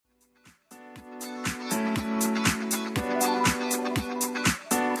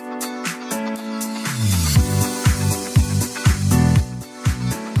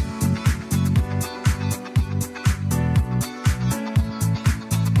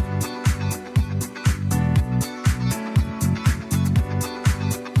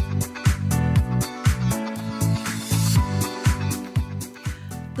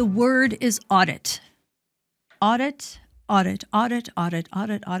The word is audit. Audit, audit, audit, audit,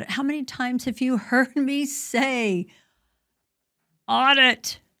 audit, audit. How many times have you heard me say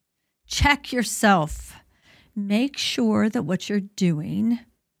audit? Check yourself. Make sure that what you're doing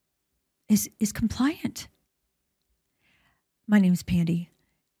is compliant. My name's Pandy.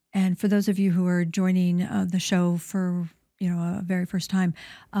 And for those of you who are joining the show for a very first time,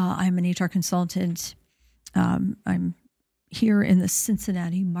 I'm an HR consultant. I'm here in the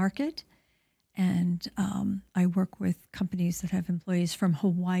Cincinnati market, and I work with companies that have employees from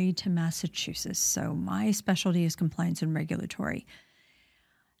Hawaii to Massachusetts. So my specialty is compliance and regulatory.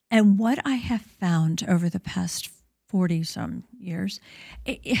 And what I have found over the past 40-some years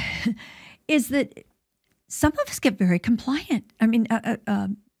is that some of us get very compliant. I mean,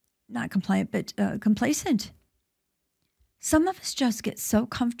 not compliant, but complacent. Some of us just get so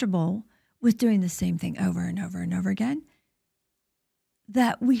comfortable with doing the same thing over and over and over again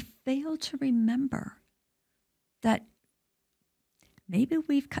that we fail to remember that maybe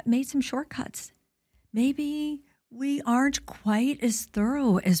we've made some shortcuts. Maybe we aren't quite as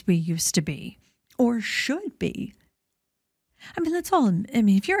thorough as we used to be or should be. I mean,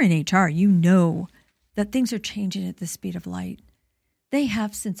 if you're in HR, you know that things are changing at the speed of light. They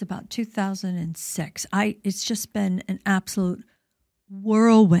have since about 2006. It's just been an absolute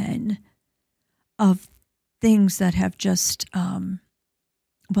whirlwind of things that have just, I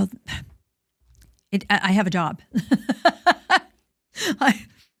have a job.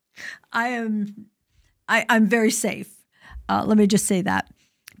 I'm very safe. Let me just say that.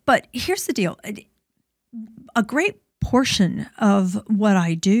 But here's the deal. A great portion of what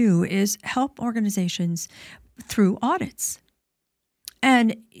I do is help organizations through audits.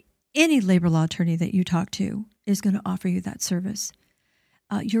 And any labor law attorney that you talk to is going to offer you that service.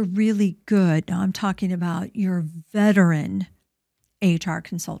 You're really good. Now, I'm talking about your veteran HR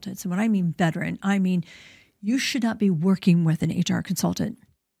consultants. And when I mean veteran, I mean you should not be working with an HR consultant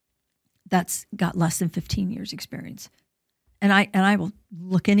that's got less than 15 years experience. And I will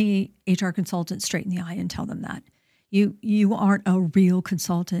look any HR consultant straight in the eye and tell them that. You aren't a real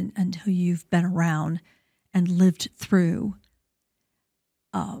consultant until you've been around and lived through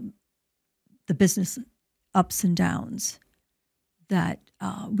the business ups and downs that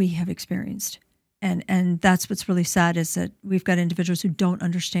we have experienced. And that's what's really sad, is that we've got individuals who don't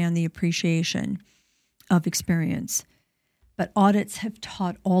understand the appreciation of experience. But audits have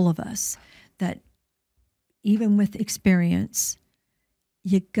taught all of us that even with experience,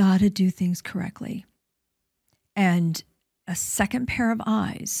 you got to do things correctly. And a second pair of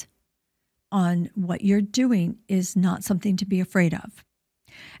eyes on what you're doing is not something to be afraid of.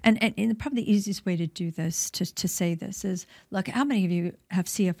 And probably the easiest way to do this, to say this, is, look, how many of you have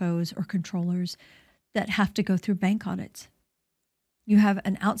CFOs or controllers that have to go through bank audits? You have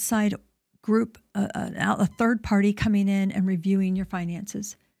an outside group, a third party coming in and reviewing your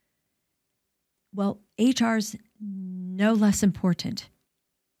finances. Well, HR's no less important.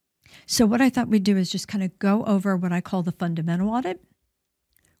 So what I thought we'd do is just kind of go over what I call the fundamental audit,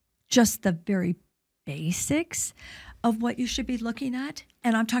 just the very basics of what you should be looking at.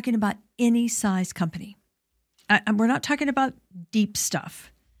 And I'm talking about any size company. We're not talking about deep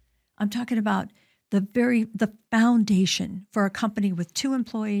stuff. I'm talking about the foundation for a company with 2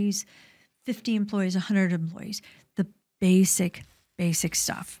 employees, 50 employees, 100 employees, the basic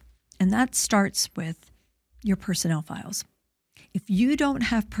stuff. And that starts with your personnel files. If you don't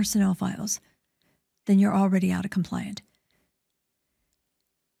have personnel files, then you're already out of compliant.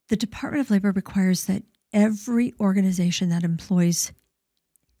 The Department of Labor requires that every organization that employs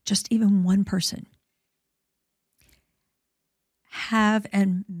just even one person have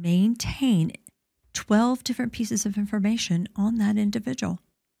and maintain 12 different pieces of information on that individual.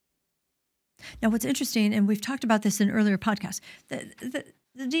 Now, what's interesting, and we've talked about this in earlier podcasts, the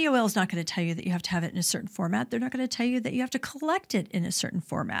DOL is not going to tell you that you have to have it in a certain format. They're not going to tell you that you have to collect it in a certain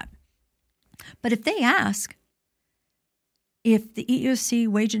format. But if they ask, if the EEOC,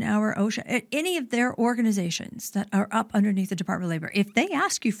 Wage and Hour, OSHA, any of their organizations that are up underneath the Department of Labor, if they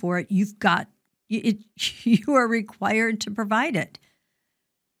ask you for it, you are required to provide it.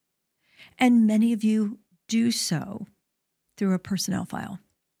 And many of you do so through a personnel file.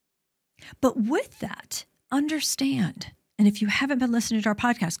 But with that, understand, and if you haven't been listening to our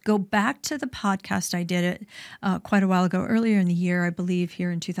podcast, go back to the podcast. I did it quite a while ago, earlier in the year, I believe, here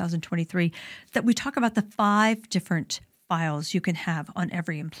in 2023, that we talk about the 5 different files you can have on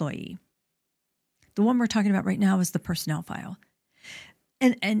every employee. The one we're talking about right now is the personnel file.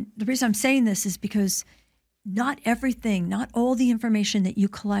 And the reason I'm saying this is because not everything, not all the information that you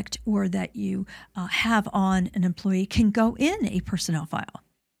collect or that you have on an employee can go in a personnel file.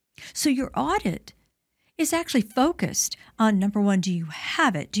 So your audit is actually focused on, number one, do you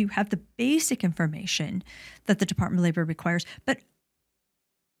have it? Do you have the basic information that the Department of Labor requires? But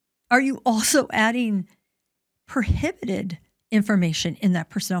are you also adding prohibited information in that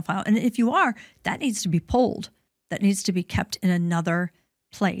personnel file? And if you are, that needs to be pulled. That needs to be kept in another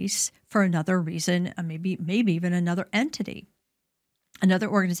place for another reason, maybe even another entity, another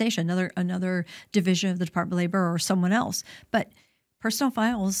organization, another division of the Department of Labor or someone else. But personnel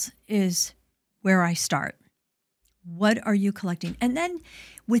files is where I start. What are you collecting? And then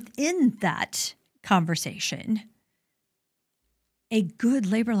within that conversation, a good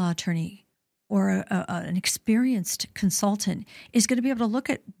labor law attorney or an experienced consultant is going to be able to look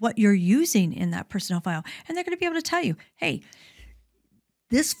at what you're using in that personnel file. And they're going to be able to tell you, hey,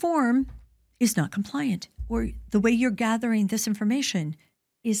 this form is not compliant, or the way you're gathering this information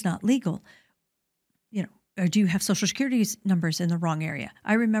is not legal. Or do you have Social Security numbers in the wrong area?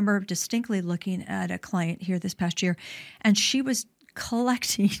 I remember distinctly looking at a client here this past year, and she was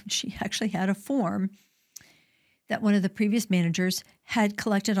collecting, she actually had a form that one of the previous managers had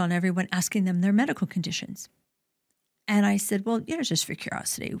collected on everyone, asking them their medical conditions. And I said, well, just for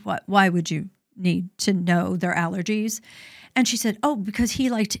curiosity, why would you need to know their allergies? And she said, oh, because he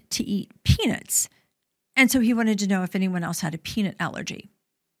liked to eat peanuts. And so he wanted to know if anyone else had a peanut allergy.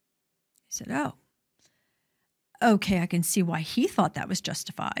 I said, oh, okay, I can see why he thought that was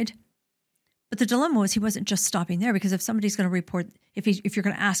justified. But the dilemma was he wasn't just stopping there, because if somebody's going to report, if you're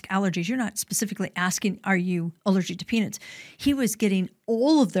going to ask allergies, you're not specifically asking, are you allergic to peanuts? He was getting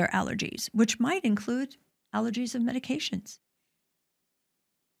all of their allergies, which might include allergies of medications.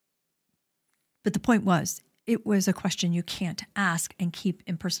 But the point was, it was a question you can't ask and keep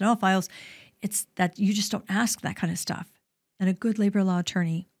in personnel files. It's that you just don't ask that kind of stuff. And a good labor law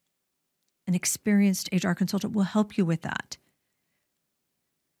attorney, an experienced HR consultant, will help you with that.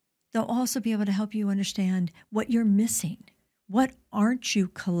 They'll also be able to help you understand what you're missing. What aren't you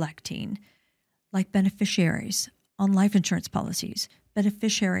collecting? Like beneficiaries on life insurance policies,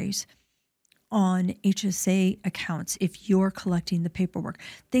 beneficiaries on HSA accounts if you're collecting the paperwork.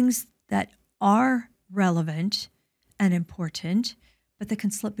 Things that are relevant and important, but that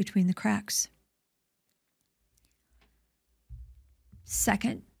can slip between the cracks.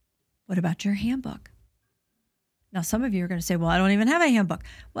 Second, what about your handbook? Now, some of you are going to say, well, I don't even have a handbook.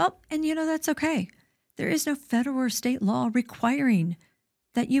 Well, and that's okay. There is no federal or state law requiring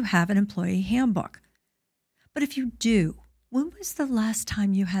that you have an employee handbook. But if you do, when was the last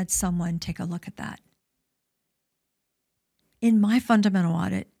time you had someone take a look at that? In my fundamental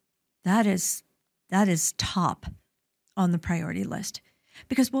audit, that is top on the priority list.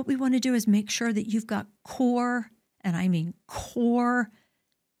 Because what we want to do is make sure that you've got core, and I mean core,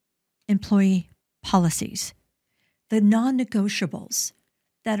 employee policies, the non-negotiables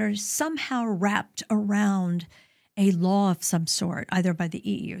that are somehow wrapped around a law of some sort, either by the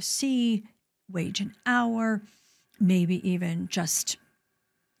EEOC, wage and hour, maybe even just,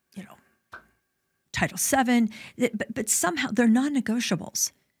 Title VII, but somehow they're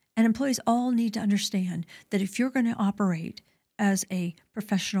non-negotiables. And employees all need to understand that if you're going to operate as a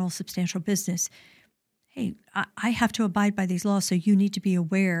professional, substantial business, hey, I have to abide by these laws, so you need to be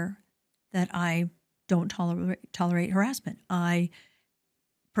aware that I don't tolerate harassment. I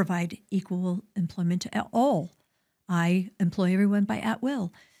provide equal employment to all. I employ everyone by at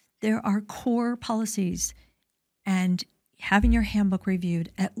will. There are core policies, and having your handbook reviewed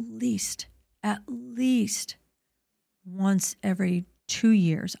at least once every 2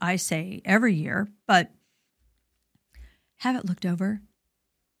 years. I say every year, but have it looked over.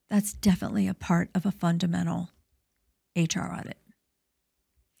 That's definitely a part of a fundamental HR audit.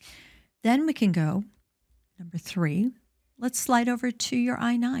 Then we can go, number 3, let's slide over to your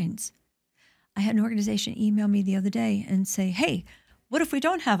I-9s. I had an organization email me the other day and say, hey, what if we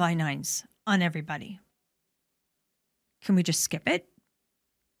don't have I-9s on everybody? Can we just skip it?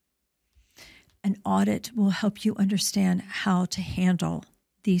 An audit will help you understand how to handle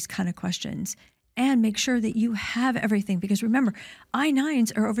these kind of questions and make sure that you have everything. Because remember,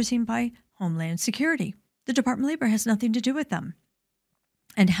 I-9s are overseen by Homeland Security. The Department of Labor has nothing to do with them.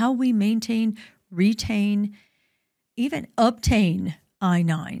 And how we maintain, retain, even obtain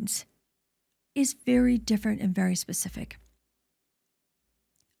I-9s is very different and very specific.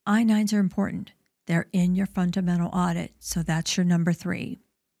 I-9s are important. They're in your fundamental audit, so that's your number 3.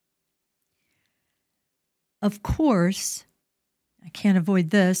 Of course, I can't avoid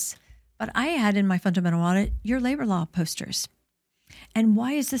this, but I add in my fundamental audit your labor law posters. And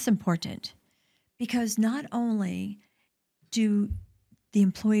why is this important? Because not only do the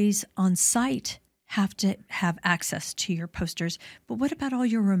employees on site have to have access to your posters, but what about all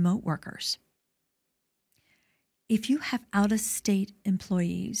your remote workers? If you have out-of-state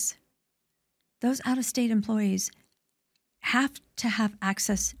employees, those out-of-state employees have to have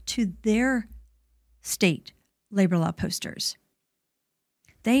access to their state labor law posters.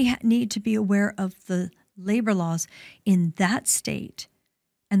 They need to be aware of the labor laws in that state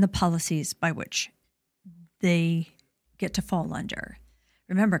and the policies by which they get to fall under.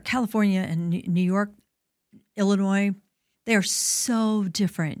 Remember, California and New York, Illinois, they are so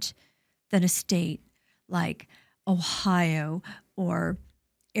different than a state like Ohio or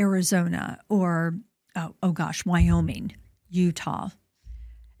Arizona or, Wyoming, Utah.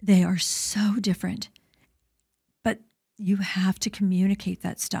 They are so different. But you have to communicate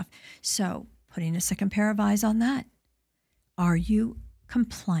that stuff. So putting a second pair of eyes on that. Are you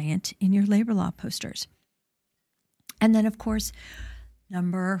compliant in your labor law posters? And then, of course,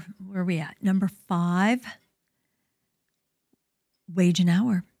 Number 5, wage and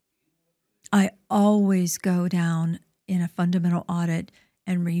hour. I always go down in a fundamental audit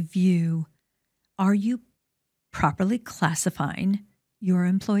and review, are you properly classifying your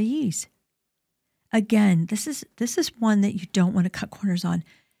employees? Again, this is one that you don't want to cut corners on.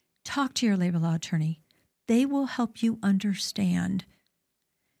 Talk to your labor law attorney. They will help you understand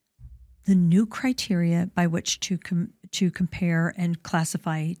the new criteria by which to compare and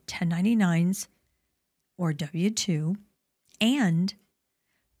classify 1099s or W-2 and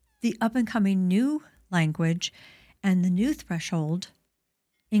the up-and-coming new language and the new threshold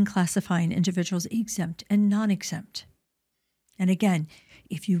in classifying individuals exempt and non-exempt. And again,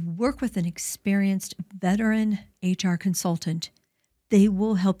 if you work with an experienced veteran HR consultant, they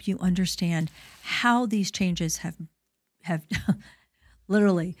will help you understand how these changes have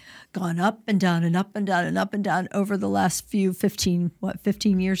literally gone up and down and up and down and up and down over the last 15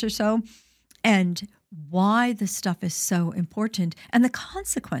 years or so, and why this stuff is so important and the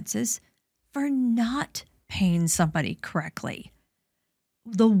consequences for not paying somebody correctly.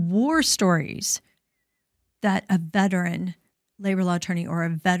 The war stories that a veteran labor law attorney or a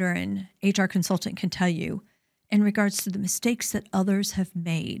veteran HR consultant can tell you in regards to the mistakes that others have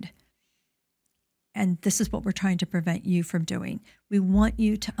made. And this is what we're trying to prevent you from doing. We want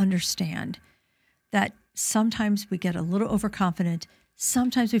you to understand that sometimes we get a little overconfident.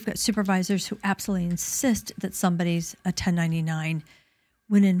 Sometimes we've got supervisors who absolutely insist that somebody's a 1099,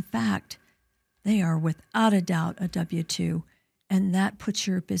 when in fact, they are without a doubt a W-2, and that puts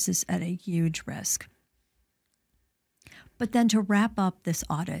your business at a huge risk. But then to wrap up this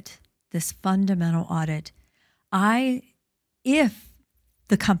audit, this fundamental audit, if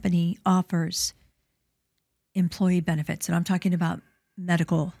the company offers employee benefits, and I'm talking about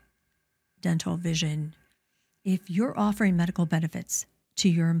medical, dental, vision. If you're offering medical benefits to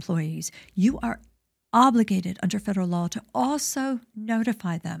your employees, you are obligated under federal law to also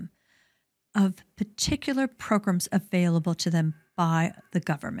notify them of particular programs available to them by the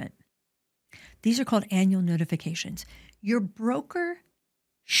government. These are called annual notifications. Your broker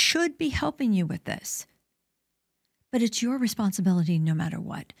should be helping you with this, but it's your responsibility no matter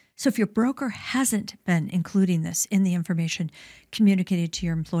what. So if your broker hasn't been including this in the information communicated to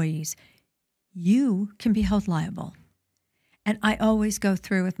your employees, you can be held liable. And I always go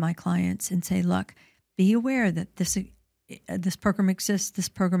through with my clients and say, look, be aware that this program exists,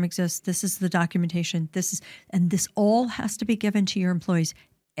 this is the documentation, and this all has to be given to your employees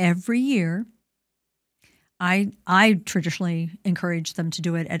every year. I traditionally encourage them to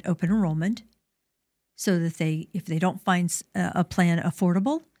do it at open enrollment so that if they don't find a plan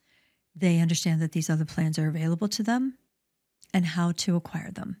affordable, they understand that these other plans are available to them and how to acquire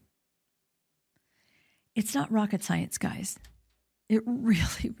them. It's not rocket science, guys. It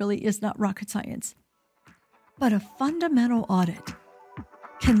really, really is not rocket science. But a fundamental audit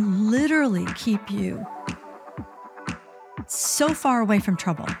can literally keep you so far away from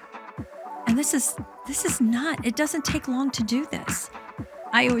trouble. And this is not, it doesn't take long to do this.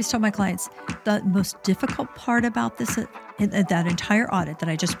 I always tell my clients the most difficult part about this, that entire audit that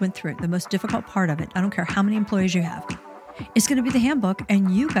I just went through, the most difficult part of it, I don't care how many employees you have, is going to be the handbook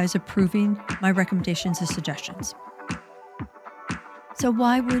and you guys approving my recommendations and suggestions. So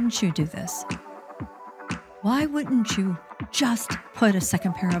why wouldn't you do this? Why wouldn't you just put a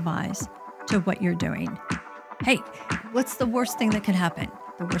second pair of eyes to what you're doing? Hey, what's the worst thing that could happen?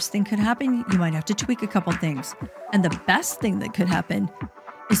 The worst thing could happen, you might have to tweak a couple things. And the best thing that could happen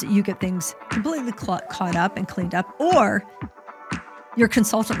is that you get things completely caught up and cleaned up, or your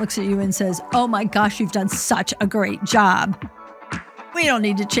consultant looks at you and says, oh my gosh, you've done such a great job. We don't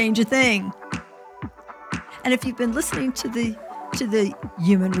need to change a thing. And if you've been listening to the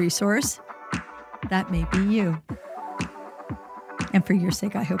human resource, that may be you. And for your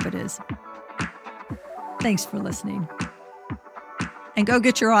sake, I hope it is. Thanks for listening. And go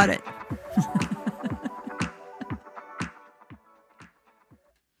get your audit.